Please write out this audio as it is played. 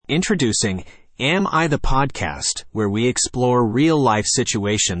Introducing Am I the Podcast, where we explore real-life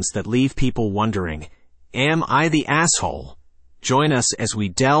situations that leave people wondering, am I the asshole? Join us as we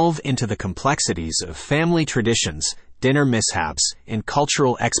delve into the complexities of family traditions, dinner mishaps, and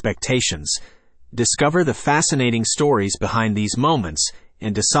cultural expectations. Discover the fascinating stories behind these moments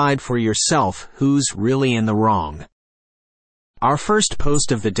and decide for yourself who's really in the wrong. Our first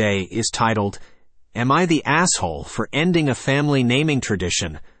post of the day is titled, Am I the Asshole for Ending a Family Naming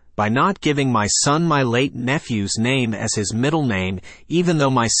Tradition by Not Giving My Son my late nephew's name as his middle name, even though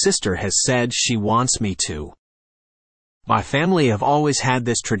my sister has said she wants me to? My family have always had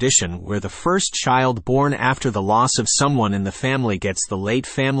this tradition where the first child born after the loss of someone in the family gets the late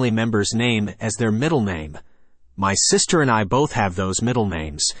family member's name as their middle name. My sister and I both have those middle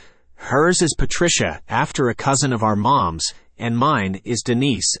names. Hers is Patricia, after a cousin of our mom's, and mine is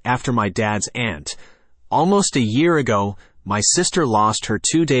Denise, after my dad's aunt. Almost a year ago, my sister lost her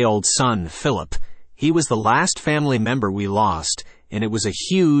 2-day-old son, Philip. He was the last family member we lost, and it was a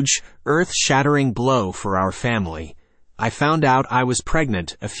huge, earth-shattering blow for our family. I found out I was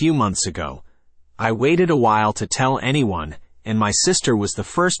pregnant a few months ago. I waited a while to tell anyone, and my sister was the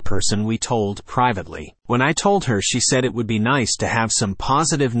first person we told privately. When I told her, she said it would be nice to have some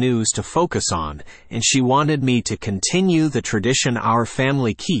positive news to focus on, and she wanted me to continue the tradition our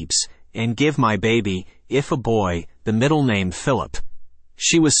family keeps and give my baby, if a boy, the middle name Philip.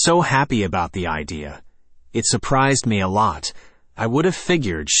 She was so happy about the idea. It surprised me a lot. I would have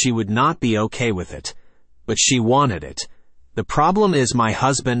figured she would not be okay with it, but she wanted it. The problem is my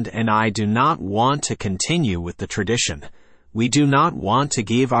husband and I do not want to continue with the tradition. We do not want to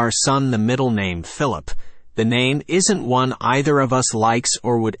give our son the middle name Philip. The name isn't one either of us likes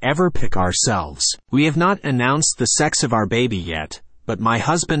or would ever pick ourselves. We have not announced the sex of our baby yet, but my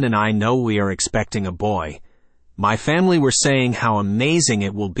husband and I know we are expecting a boy. My family were saying how amazing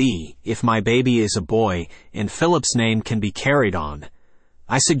it will be if my baby is a boy and Philip's name can be carried on.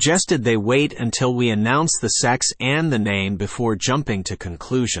 I suggested they wait until we announce the sex and the name before jumping to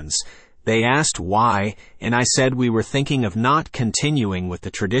conclusions. They asked why, and I said we were thinking of not continuing with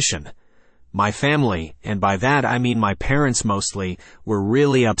the tradition. My family, and by that I mean my parents mostly, were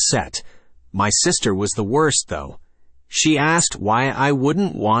really upset. My sister was the worst, though. She asked why I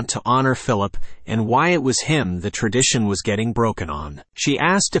wouldn't want to honor Philip and why it was him the tradition was getting broken on. She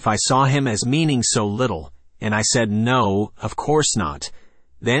asked if I saw him as meaning so little, and I said no, of course not.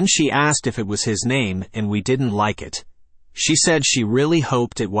 Then she asked if it was his name, and we didn't like it. She said she really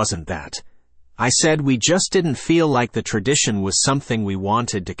hoped it wasn't that. I said we just didn't feel like the tradition was something we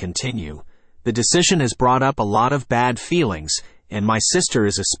wanted to continue. The decision has brought up a lot of bad feelings, and my sister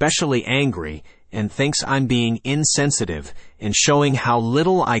is especially angry and thinks I'm being insensitive and showing how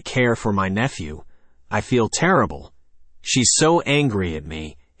little I care for my nephew. I feel terrible. She's so angry at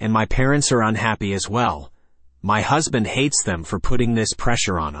me, and my parents are unhappy as well. My husband hates them for putting this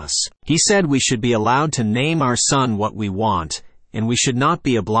pressure on us. He said we should be allowed to name our son what we want, and we should not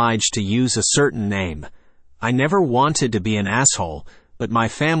be obliged to use a certain name. I never wanted to be an asshole, but my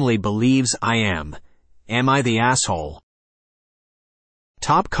family believes I am. Am I the asshole?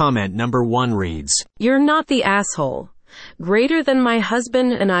 Top comment number 1 reads, You're not the asshole. Greater than my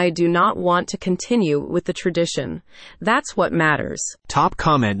husband and I do not want to continue with the tradition. That's what matters. Top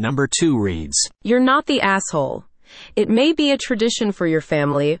comment number 2 reads, You're not the asshole. It may be a tradition for your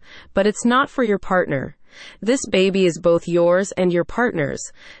family, but it's not for your partner. This baby is both yours and your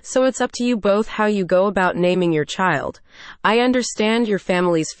partner's, so it's up to you both how you go about naming your child. I understand your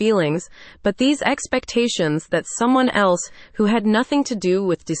family's feelings, but these expectations that someone else who had nothing to do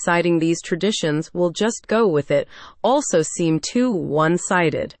with deciding these traditions will just go with it also seem too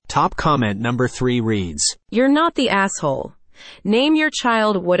one-sided. Top comment number 3 reads, You're not the asshole. Name your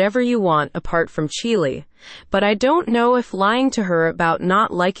child whatever you want apart from Chile, but I don't know if lying to her about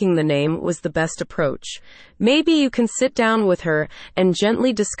not liking the name was the best approach. Maybe you can sit down with her and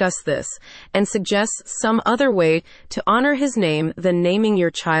gently discuss this and suggest some other way to honor his name than naming your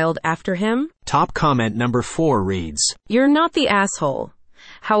child after him. Top comment number 4 reads, You're not the asshole.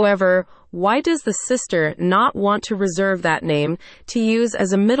 However, why does the sister not want to reserve that name to use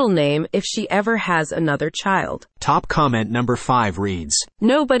as a middle name if she ever has another child? Top comment number 5 reads,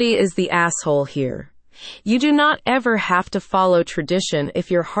 Nobody is the asshole here. You do not ever have to follow tradition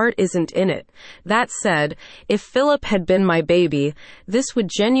if your heart isn't in it. That said, if Philip had been my baby, this would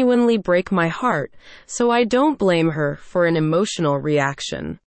genuinely break my heart, so I don't blame her for an emotional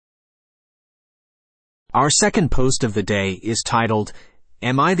reaction. Our second post of the day is titled,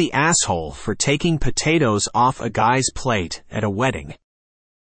 Am I the asshole for taking potatoes off a guy's plate at a wedding?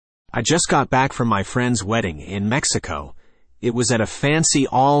 I just got back from my friend's wedding in Mexico. It was at a fancy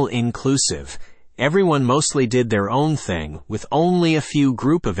all-inclusive. Everyone mostly did their own thing, with only a few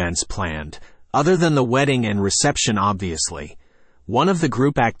group events planned, other than the wedding and reception obviously. One of the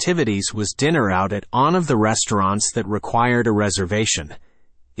group activities was dinner out at one of the restaurants that required a reservation.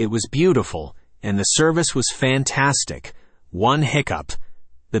 It was beautiful, and the service was fantastic. One hiccup.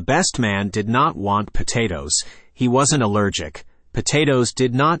 The best man did not want potatoes. He wasn't allergic. Potatoes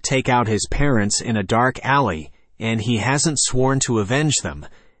did not take out his parents in a dark alley, and he hasn't sworn to avenge them.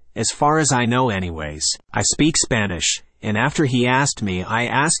 As far as I know anyways. I speak Spanish, and after he asked me, I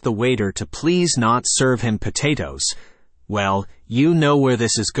asked the waiter to please not serve him potatoes. Well, you know where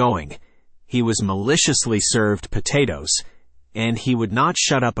this is going. He was maliciously served potatoes, and he would not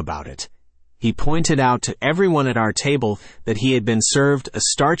shut up about it. He pointed out to everyone at our table that he had been served a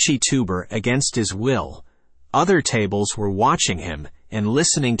starchy tuber against his will. Other tables were watching him and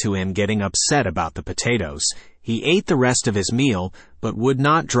listening to him getting upset about the potatoes. He ate the rest of his meal, but would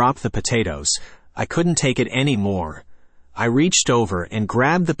not drop the potatoes. I couldn't take it any more. I reached over and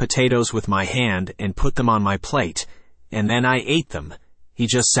grabbed the potatoes with my hand and put them on my plate, and then I ate them. He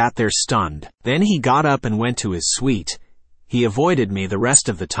just sat there stunned. Then he got up and went to his suite. He avoided me the rest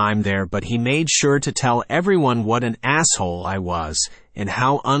of the time there, but he made sure to tell everyone what an asshole I was and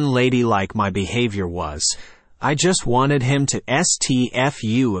how unladylike my behavior was. I just wanted him to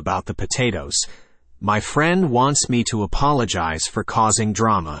STFU about the potatoes. My friend wants me to apologize for causing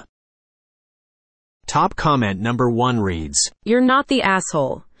drama. Top comment number 1 reads, "You're not the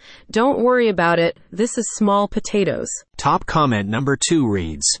asshole. Don't worry about it. This is small potatoes." Top comment number 2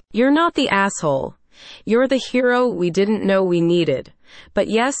 reads, "You're not the asshole. You're the hero we didn't know we needed. But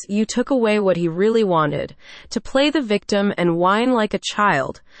yes, you took away what he really wanted, to play the victim and whine like a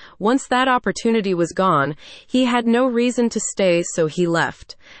child. Once that opportunity was gone, he had no reason to stay, so he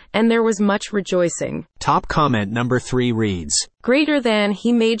left. And there was much rejoicing." Top comment number 3 reads, "Greater than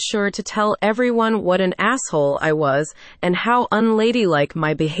he made sure to tell everyone what an asshole I was and how unladylike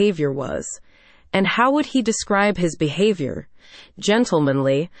my behavior was." And how would he describe his behavior?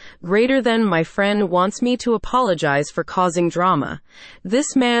 Gentlemanly. Greater than my friend wants me to apologize for causing drama.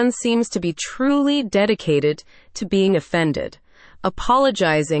 This man seems to be truly dedicated to being offended.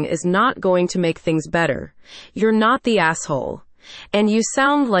 Apologizing is not going to make things better. You're not the asshole. And you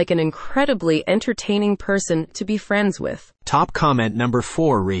sound like an incredibly entertaining person to be friends with. Top comment number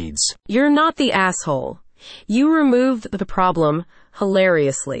 4 reads, "You're not the asshole. You removed the problem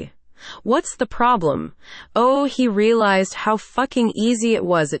hilariously." What's the problem? Oh, he realized how fucking easy it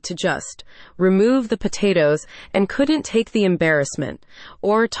was to just remove the potatoes and couldn't take the embarrassment.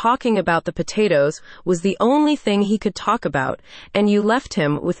 Or talking about the potatoes was the only thing he could talk about, and you left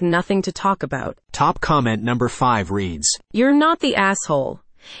him with nothing to talk about. Top comment number 5 reads, "You're not the asshole.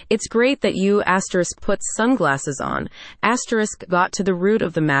 It's great that you put sunglasses on. Got to the root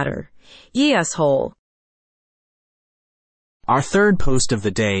of the matter. Ye asshole." Our third post of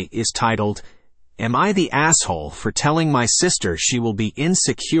the day is titled, "Am I the asshole for telling my sister she will be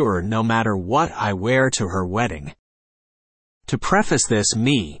insecure no matter what I wear to her wedding?" To preface this,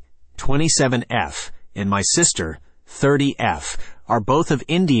 me, 27F, and my sister, 30F, are both of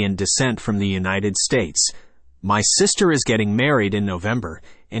Indian descent from the United States. My sister is getting married in November,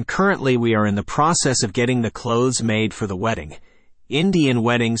 and currently we are in the process of getting the clothes made for the wedding. Indian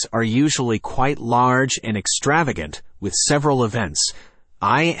weddings are usually quite large and extravagant, with several events.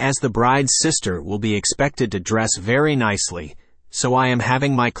 I, as the bride's sister, will be expected to dress very nicely, so I am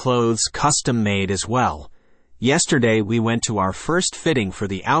having my clothes custom made as well. Yesterday we went to our first fitting for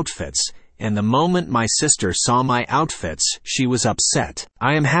the outfits, and the moment my sister saw my outfits, she was upset.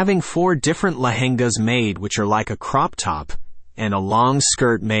 I am having 4 different lehengas made which are like a crop top, and a long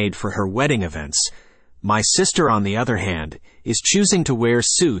skirt made for her wedding events. My sister, on the other hand, is choosing to wear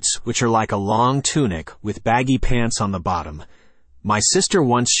suits which are like a long tunic with baggy pants on the bottom. My sister,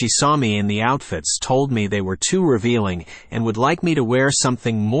 once she saw me in the outfits, told me they were too revealing and would like me to wear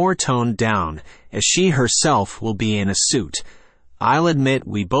something more toned down, as she herself will be in a suit. I'll admit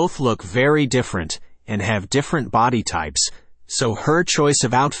we both look very different and have different body types, so her choice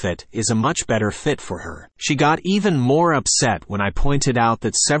of outfit is a much better fit for her. She got even more upset when I pointed out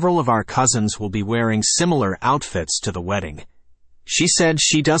that several of our cousins will be wearing similar outfits to the wedding. She said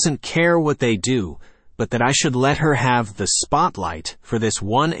she doesn't care what they do, but that I should let her have the spotlight for this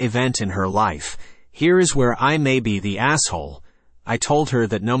one event in her life. Here is where I may be the asshole. I told her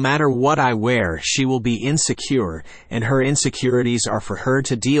that no matter what I wear, she will be insecure, and her insecurities are for her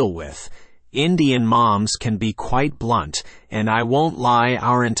to deal with. Indian moms can be quite blunt, and I won't lie,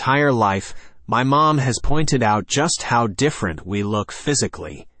 our entire life, my mom has pointed out just how different we look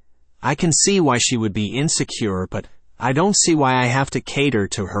physically. I can see why she would be insecure, but I don't see why I have to cater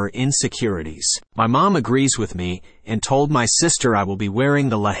to her insecurities. My mom agrees with me and told my sister I will be wearing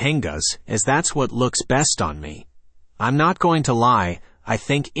the lehengas as that's what looks best on me. I'm not going to lie, I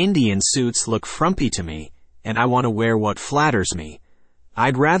think Indian suits look frumpy to me, and I want to wear what flatters me.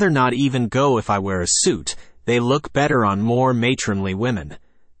 I'd rather not even go if I wear a suit. They look better on more matronly women.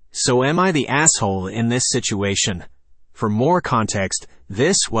 So am I the asshole in this situation? For more context,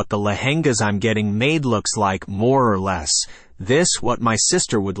 this what the lehengas I'm getting made looks like more or less. This what my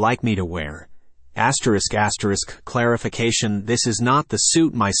sister would like me to wear. Asterisk asterisk clarification, this is not the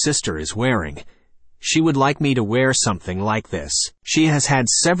suit my sister is wearing. She would like me to wear something like this. She has had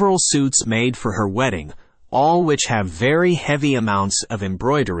several suits made for her wedding, all which have very heavy amounts of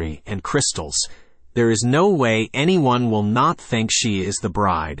embroidery and crystals. There is no way anyone will not think she is the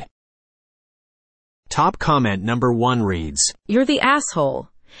bride. Top comment number 1 reads, "You're the asshole!"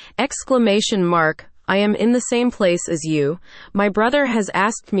 Exclamation mark. I am in the same place as you. My brother has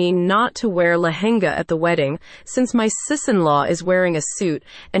asked me not to wear lehenga at the wedding since my sis-in-law is wearing a suit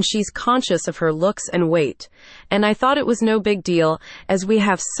and she's conscious of her looks and weight. And I thought it was no big deal as we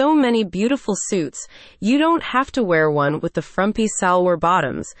have so many beautiful suits. You don't have to wear one with the frumpy salwar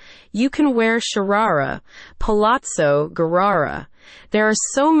bottoms. You can wear sharara, palazzo, garara. There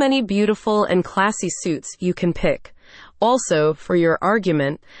are so many beautiful and classy suits you can pick. Also, for your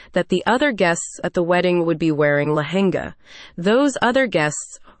argument that the other guests at the wedding would be wearing lehenga, those other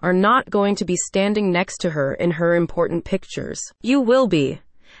guests are not going to be standing next to her in her important pictures. You will be.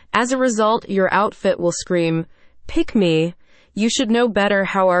 As a result, your outfit will scream, "Pick me." You should know better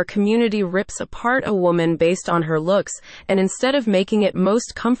how our community rips apart a woman based on her looks, and instead of making it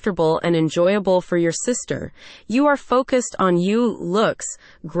most comfortable and enjoyable for your sister, you are focused on you looks.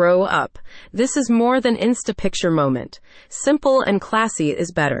 Grow up. This is more than Insta-picture moment. Simple and classy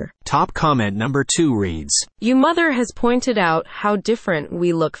is better. Top comment number 2 reads, "Your mother has pointed out how different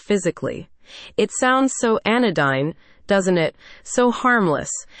we look physically. It sounds so anodyne, doesn't it? So harmless.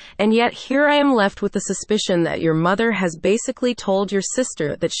 And yet here I am left with the suspicion that your mother has basically told your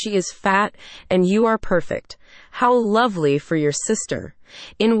sister that she is fat and you are perfect. How lovely for your sister.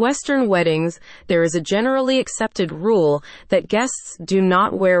 In Western weddings, there is a generally accepted rule that guests do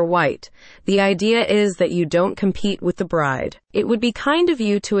not wear white. The idea is that you don't compete with the bride. It would be kind of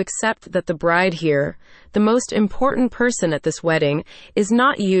you to accept that the bride here, the most important person at this wedding, is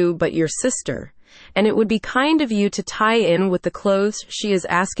not you but your sister. And it would be kind of you to tie in with the clothes she is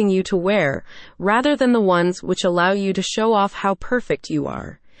asking you to wear, rather than the ones which allow you to show off how perfect you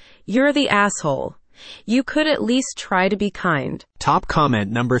are. You're the asshole. You could at least try to be kind." Top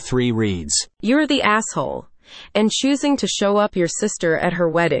comment number 3 reads, "You're the asshole. And choosing to show up your sister at her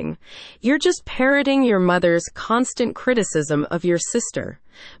wedding. You're just parroting your mother's constant criticism of your sister.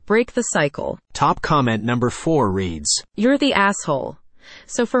 Break the cycle." Top comment number 4 reads, "You're the asshole.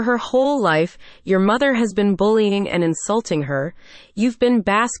 So for her whole life, your mother has been bullying and insulting her. You've been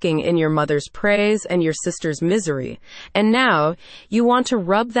basking in your mother's praise and your sister's misery. And now, you want to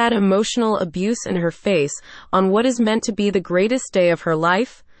rub that emotional abuse in her face on what is meant to be the greatest day of her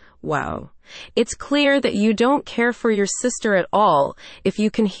life? Wow. It's clear that you don't care for your sister at all if you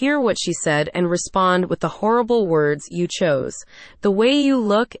can hear what she said and respond with the horrible words you chose. The way you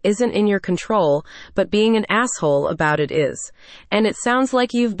look isn't in your control, but being an asshole about it is. And it sounds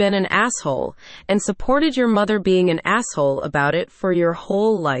like you've been an asshole and supported your mother being an asshole about it for your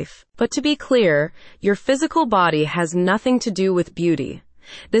whole life. But to be clear, your physical body has nothing to do with beauty.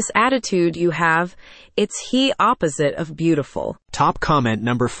 This attitude you have, it's the opposite of beautiful." Top comment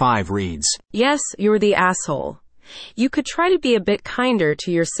number 5 reads, "Yes, you're the asshole. You could try to be a bit kinder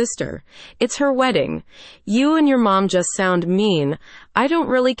to your sister. It's her wedding. You and your mom just sound mean. I don't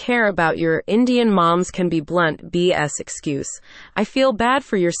really care about your Indian moms can be blunt BS excuse. I feel bad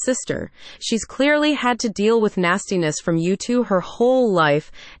for your sister. She's clearly had to deal with nastiness from you two her whole life,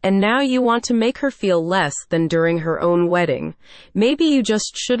 and now you want to make her feel less than during her own wedding. Maybe you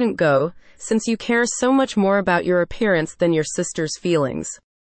just shouldn't go, since you care so much more about your appearance than your sister's feelings."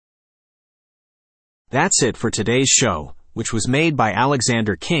 That's it for today's show, which was made by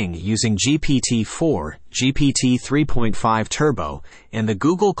Alexander King using GPT-4, GPT 3.5 Turbo, and the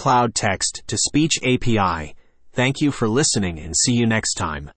Google Cloud Text-to-Speech API. Thank you for listening and see you next time.